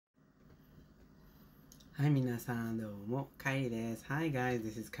はい、皆さんどうも、カイです。Hi guys,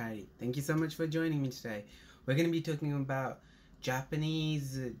 this is Kai. Thank you so much for joining me today. We're going to be talking about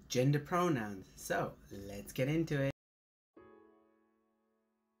Japanese gender pronouns. So, let's get into it.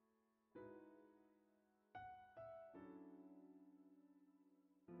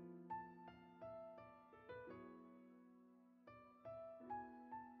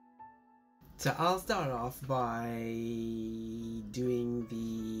 So I'll start off by doing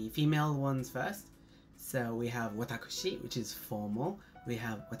the female ones first. So we have watakushi, which is formal. We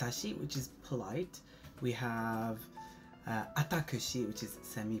have watashi, which is polite. We have atakushi, which is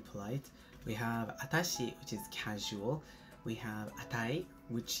semi-polite. We have atashi, which is casual. We have atai,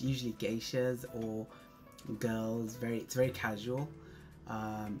 which usually geishas or girls, it's very casual.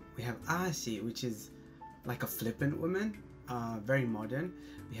 We have ashi, which is like a flippant woman, very modern.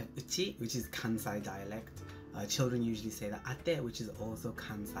 We have uchi, which is Kansai dialect. Children usually say that. Ate, which is also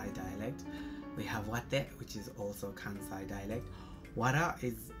Kansai dialect. We have wate, which is also Kansai dialect. Wara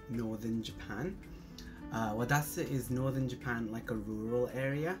is northern Japan. Wadasu is northern Japan, like a rural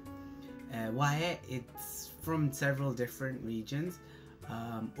area. Wae, it's from several different regions.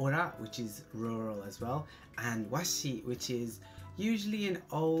 Ora, which is rural as well. And washi, which is usually an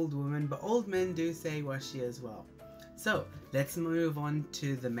old woman, but old men do say washi as well. So let's move on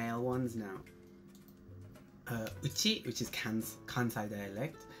to the male ones now. Uchi, which is Kansai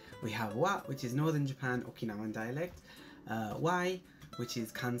dialect. We have wa, which is northern Japan, Okinawan dialect. Wai, which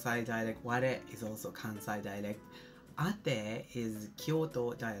is Kansai dialect. Ware is also Kansai dialect. Ate is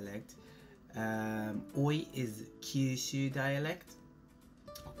Kyoto dialect. Oi is Kyushu dialect.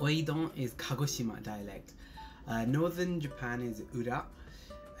 Oidon is Kagoshima dialect. Northern Japan is Ura.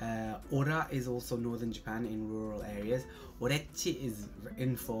 Ora is also northern Japan in rural areas. Orechi is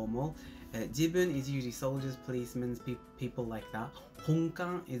informal. Jibun is usually soldiers, policemen, people like that.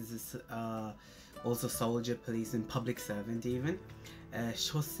 Honkan is also soldier, policeman, public servant even.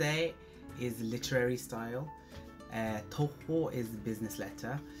 Shosei is literary style. Toho is business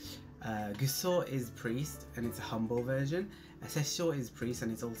letter. Guso is priest and it's a humble version. Sessho is priest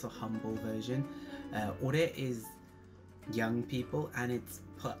and it's also humble version. Ore is young people and it's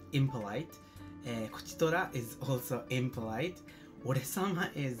impolite. Kochitora is also impolite. Ore-sama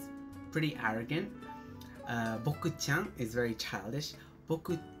is pretty arrogant. Boku-chan is very childish.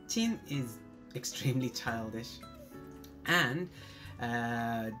 Boku-chin is extremely childish. And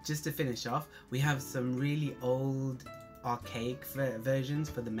just to finish off, we have some really old archaic versions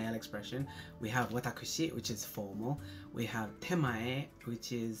for the male expression. We have watakushi, which is formal. We have temae,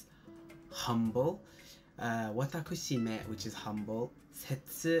 which is humble. Watakushime, which is humble.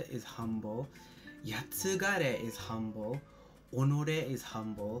 Setsu is humble. Yatsugare is humble. Onore is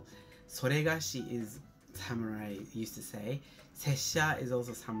humble. Soregashi is samurai used to say. Sessha is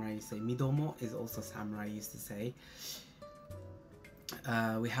also samurai used to say. Midomo is also samurai used to say.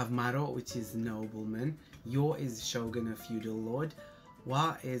 We have Maro, which is nobleman. Yo is shogun, a feudal lord.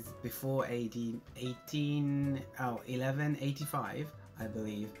 Wa is before AD 1185, I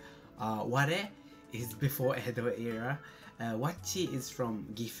believe. Ware is before Edo era. Wachi is from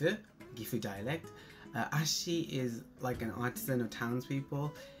Gifu dialect. Ashi is like an artisan or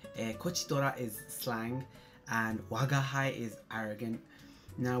townspeople. Kochitora is slang. And Wagahai is arrogant.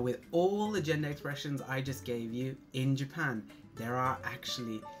 Now with all the gender expressions I just gave you, in Japan there are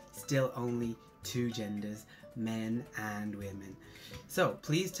actually still only two genders, men and women. So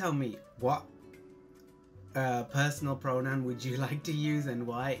please tell me, what personal pronoun would you like to use and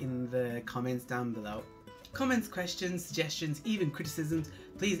why in the comments down below. Comments, questions, suggestions, even criticisms,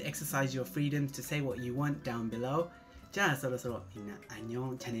 please exercise your freedoms to say what you want down below. じゃあそろそろみんな、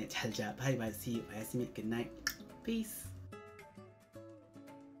안녕、チャンネル、チャルジャ、バイバイ、see you、おやすみ、good night, peace.